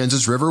the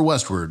Arkansas River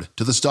westward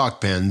to the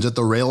stock pens at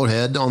the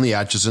railhead on the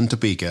Atchison,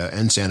 Topeka,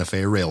 and Santa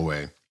Fe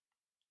Railway.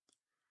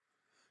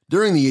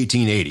 During the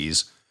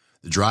 1880s,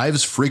 the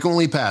drives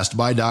frequently passed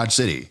by Dodge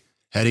City,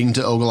 heading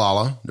to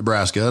Ogallala,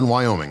 Nebraska, and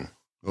Wyoming.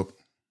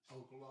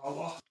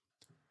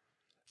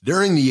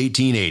 During the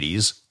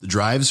 1880s, the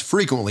drives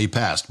frequently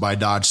passed by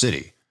Dodge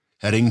City,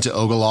 heading to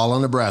Ogallala,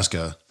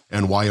 Nebraska,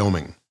 and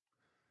Wyoming.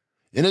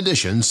 In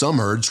addition, some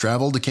herds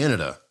traveled to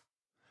Canada.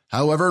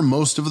 However,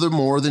 most of the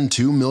more than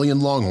 2 million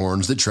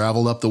longhorns that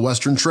traveled up the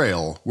Western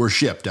Trail were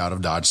shipped out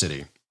of Dodge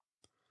City.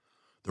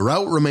 The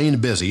route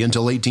remained busy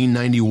until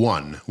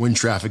 1891, when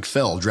traffic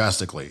fell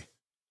drastically.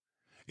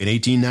 In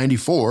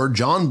 1894,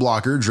 John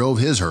Blocker drove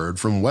his herd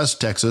from West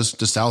Texas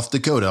to South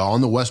Dakota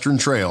on the Western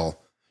Trail,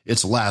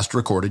 its last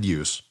recorded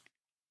use.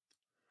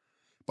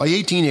 By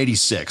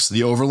 1886,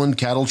 the overland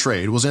cattle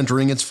trade was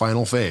entering its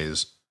final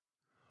phase.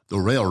 The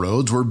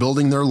railroads were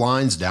building their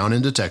lines down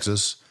into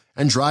Texas,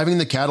 and driving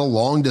the cattle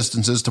long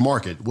distances to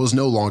market was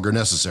no longer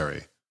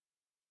necessary.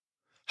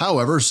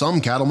 However,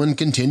 some cattlemen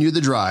continued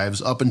the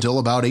drives up until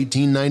about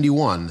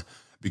 1891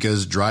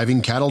 because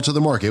driving cattle to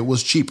the market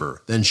was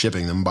cheaper than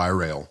shipping them by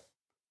rail.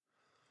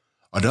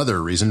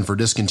 Another reason for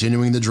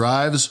discontinuing the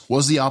drives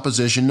was the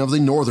opposition of the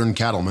northern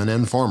cattlemen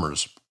and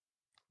farmers.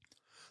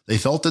 They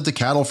felt that the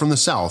cattle from the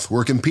south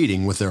were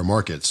competing with their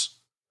markets.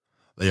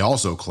 They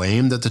also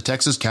claimed that the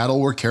Texas cattle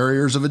were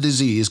carriers of a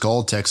disease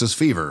called Texas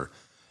fever,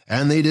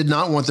 and they did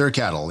not want their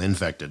cattle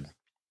infected.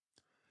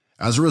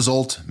 As a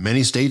result,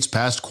 many states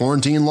passed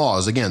quarantine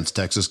laws against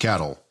Texas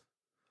cattle.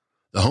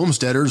 The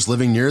homesteaders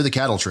living near the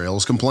cattle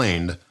trails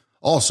complained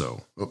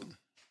also that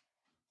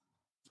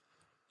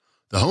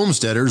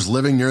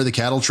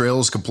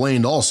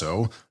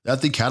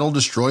the cattle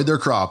destroyed their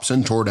crops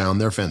and tore down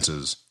their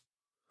fences.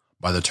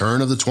 By the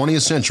turn of the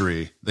 20th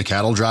century, the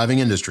cattle driving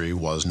industry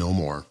was no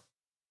more.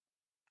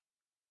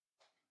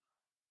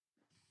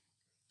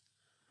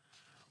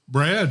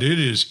 Brad, it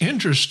is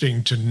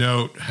interesting to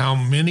note how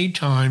many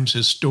times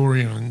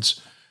historians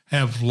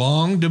have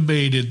long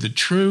debated the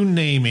true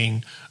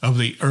naming of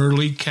the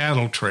early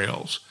cattle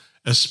trails,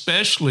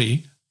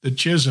 especially the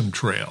Chisholm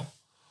Trail.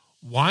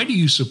 Why do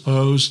you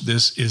suppose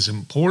this is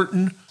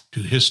important to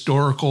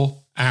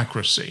historical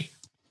accuracy?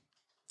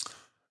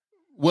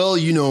 Well,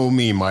 you know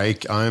me,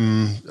 Mike.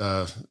 I'm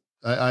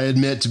I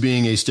admit to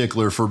being a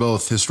stickler for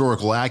both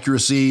historical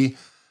accuracy,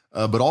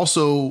 but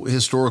also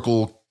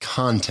historical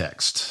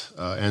context.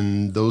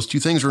 And those two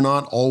things are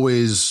not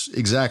always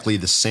exactly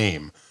the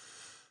same.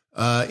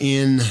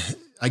 In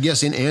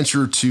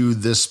answer to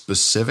this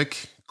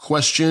specific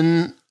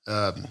question,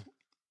 I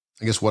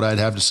guess what I'd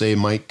have to say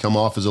might come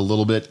off as a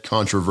little bit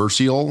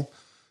controversial,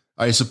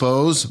 I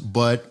suppose.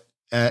 But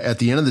at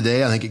the end of the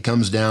day, I think it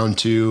comes down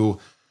to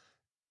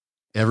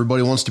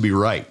everybody wants to be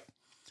right.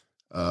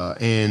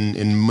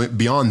 And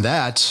beyond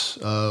that,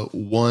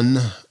 one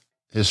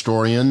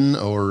historian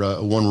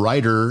or one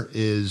writer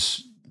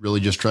is really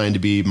just trying to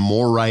be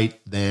more right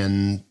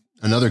than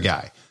another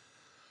guy.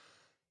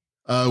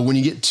 When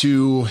you get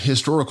to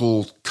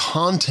historical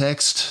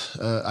context,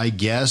 I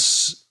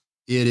guess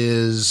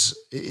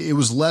it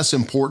was less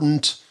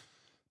important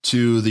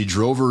to the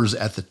drovers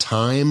at the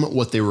time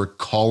what they were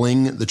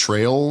calling the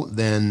trail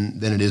than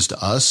it is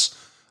to us.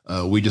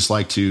 We just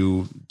like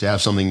to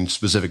have something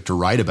specific to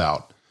write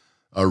about.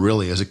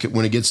 Really,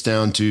 when it gets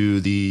down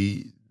to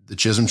the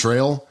Chisholm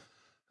Trail,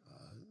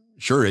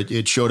 sure,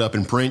 it showed up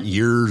in print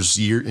years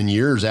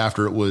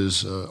after it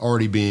was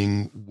already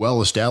being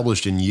well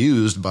established and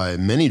used by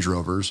many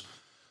drovers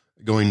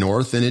going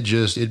north, and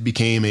it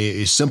became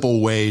a simple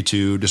way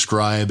to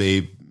describe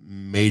a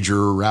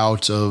major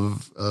route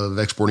of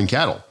exporting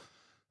cattle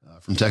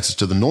from Texas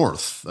to the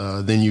north.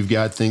 Then you've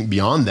got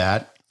beyond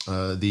that,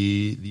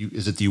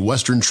 is it the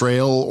Western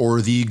Trail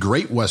or the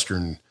Great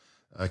Western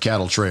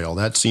Cattle Trail?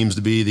 That seems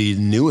to be the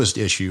newest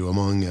issue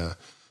among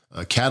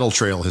cattle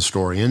trail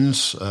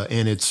historians,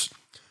 and it's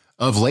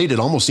of late it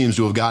almost seems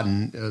to have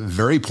gotten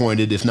very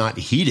pointed, if not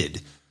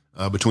heated,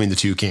 between the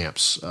two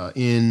camps.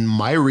 In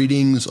my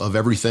readings of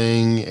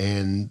everything,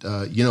 and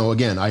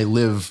again, I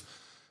live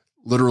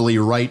literally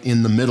right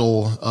in the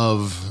middle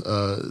of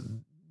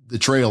the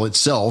trail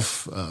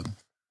itself,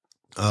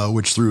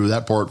 which through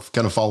that part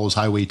kind of follows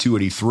Highway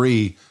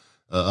 283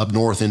 up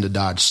north into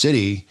Dodge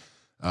City.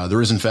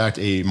 There is, in fact,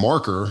 a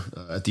marker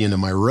at the end of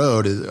my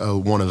road,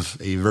 one of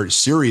a very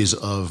series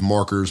of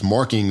markers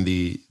marking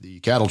the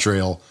cattle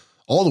trail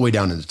all the way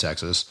down into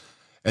Texas.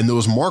 And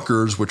those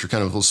markers, which are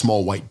kind of those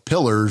small white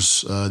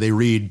pillars, they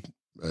read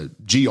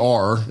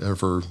GR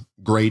for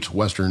Great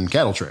Western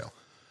Cattle Trail.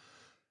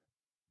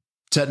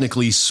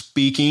 Technically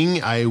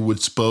speaking, I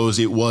would suppose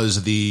it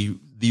was the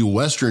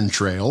Western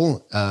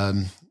Trail,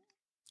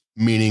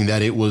 meaning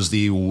that it was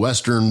the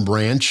western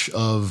branch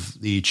of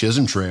the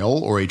Chisholm Trail,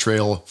 or a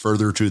trail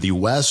further to the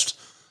west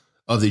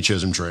of the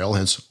Chisholm Trail,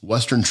 hence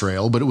Western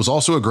Trail, but it was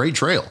also a great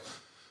trail.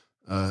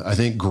 I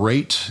think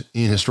great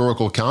in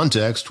historical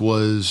context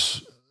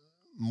was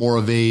more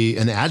of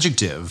an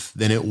adjective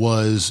than it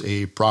was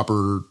a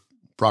proper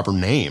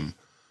name.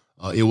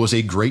 It was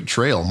a great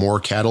trail. More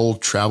cattle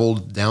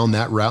traveled down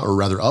that route, or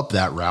rather up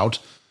that route,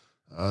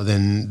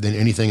 than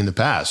anything in the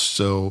past.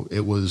 So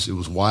it was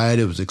wide,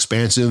 it was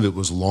expansive, it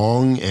was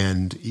long,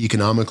 and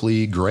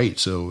economically great.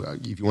 So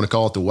if you want to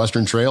call it the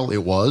Western Trail,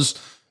 it was.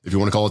 If you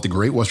want to call it the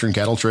Great Western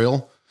Cattle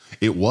Trail,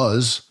 it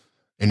was.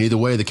 And either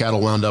way, the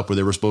cattle wound up where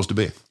they were supposed to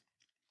be.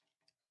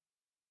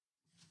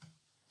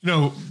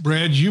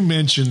 Brad, you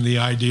mentioned the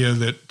idea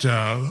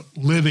that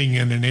living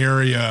in an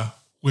area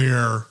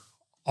where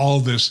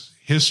all this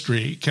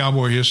history,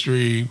 cowboy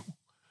history,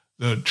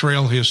 the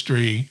trail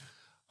history,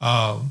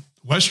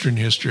 Western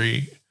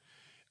history,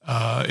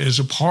 is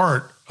a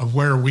part of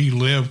where we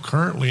live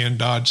currently in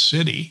Dodge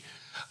City.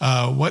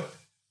 What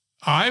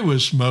I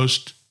was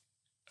most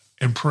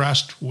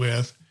impressed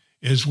with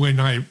is when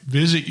I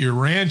visit your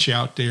ranch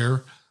out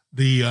there,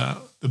 the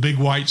big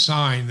white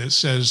sign that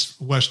says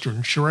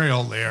Western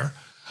Trail there.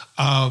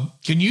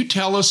 Can you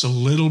tell us a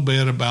little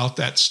bit about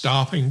that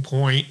stopping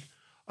point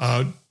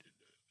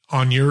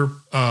on your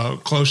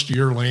close to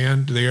your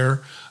land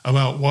there,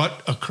 about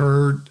what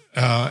occurred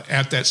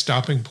at that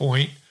stopping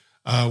point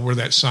where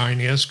that sign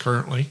is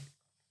currently?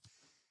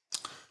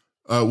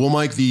 Well,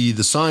 Mike, the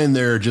sign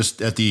there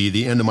just at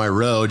the end of my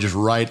road, just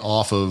right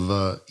off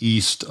of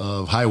east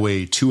of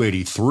Highway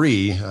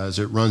 283 as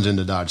it runs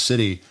into Dodge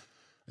City,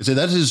 I'd say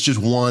that is just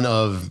one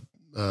of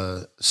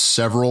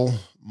several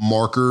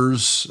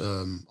markers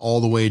all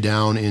the way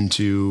down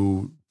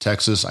into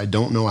Texas. I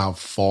don't know how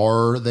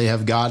far they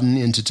have gotten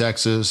into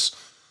Texas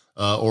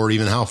or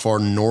even how far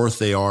north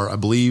they are. I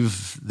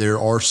believe there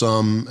are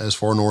some as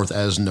far north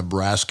as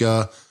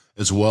Nebraska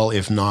as well,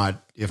 if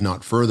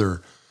not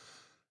further.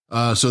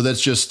 So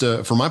that's just,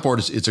 for my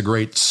part, it's a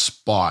great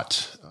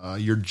spot.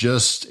 You're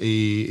just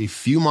a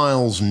few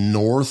miles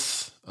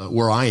north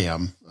where I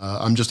am.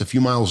 I'm just a few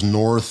miles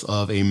north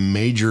of a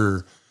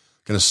major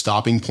kind of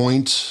stopping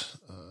point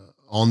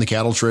on the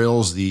cattle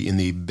trails, in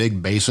the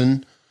big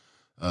basin,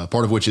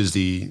 part of which is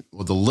the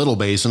little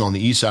basin on the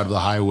east side of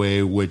the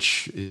highway,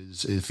 which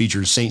it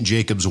features St.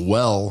 Jacob's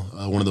Well,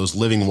 one of those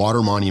living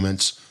water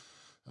monuments,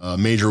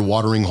 major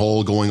watering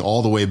hole going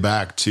all the way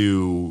back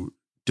to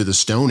the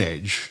Stone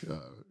Age.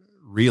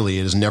 Really,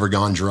 it has never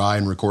gone dry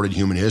in recorded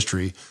human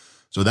history.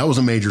 So that was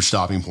a major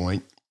stopping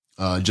point.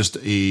 Just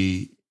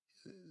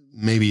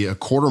maybe a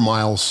quarter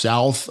mile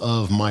south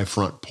of my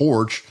front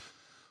porch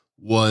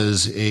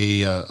was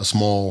a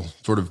small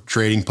sort of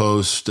trading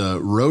post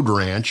road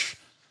ranch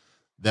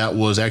that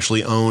was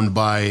actually owned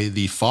by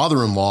the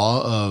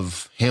father-in-law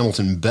of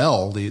Hamilton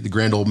Bell, the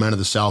grand old man of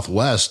the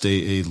Southwest,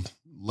 a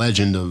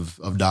legend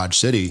of Dodge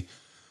City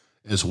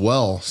as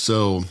well.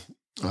 So,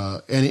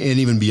 and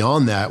even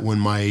beyond that, when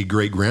my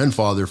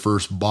great-grandfather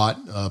first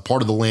bought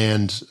part of the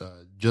land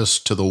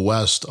just to the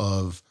west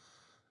of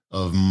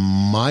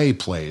my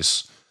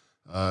place,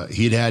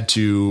 he'd had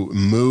to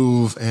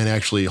move and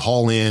actually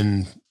haul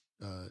in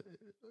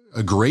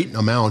a great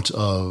amount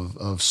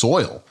of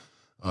soil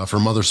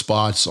from other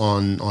spots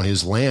on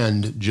his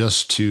land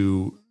just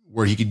to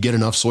where he could get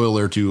enough soil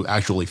there to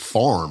actually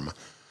farm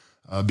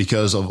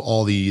because of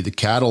all the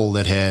cattle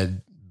that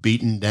had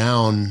beaten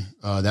down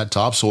that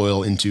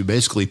topsoil into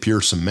basically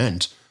pure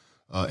cement,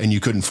 and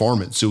you couldn't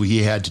farm it. So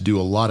he had to do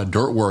a lot of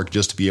dirt work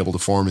just to be able to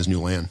farm his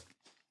new land.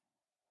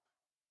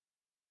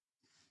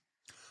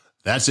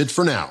 That's it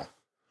for now.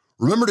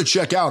 Remember to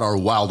check out our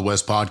Wild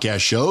West Podcast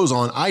shows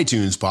on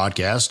iTunes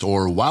Podcast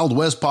or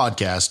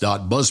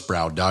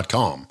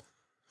wildwestpodcast.buzzsprout.com.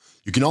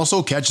 You can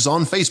also catch us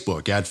on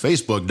Facebook at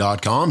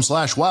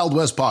facebook.com/Wild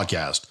West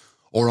Podcast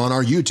or on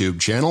our YouTube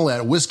channel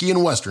at Whiskey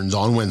and Westerns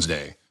on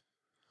Wednesday.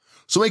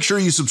 So make sure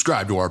you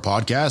subscribe to our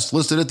podcast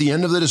listed at the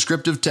end of the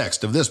descriptive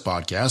text of this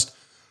podcast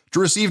to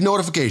receive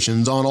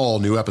notifications on all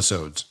new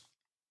episodes.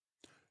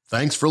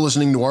 Thanks for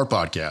listening to our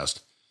podcast.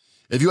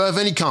 If you have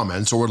any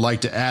comments or would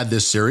like to add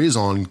this series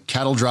on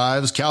cattle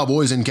drives,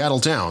 cowboys, and cattle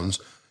towns,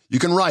 you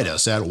can write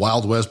us at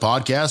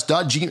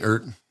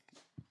wildwestpodcast.gmail.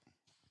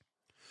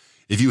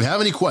 If you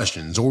have any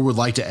questions or would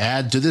like to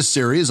add to this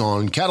series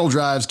on cattle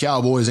drives,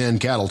 cowboys, and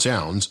cattle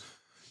towns,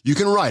 you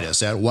can write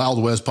us at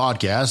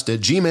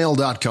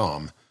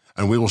wildwestpodcast@gmail.com,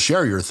 and we will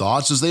share your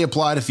thoughts as they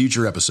apply to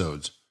future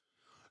episodes.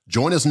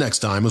 Join us next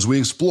time as we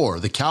explore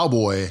the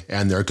cowboy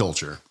and their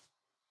culture.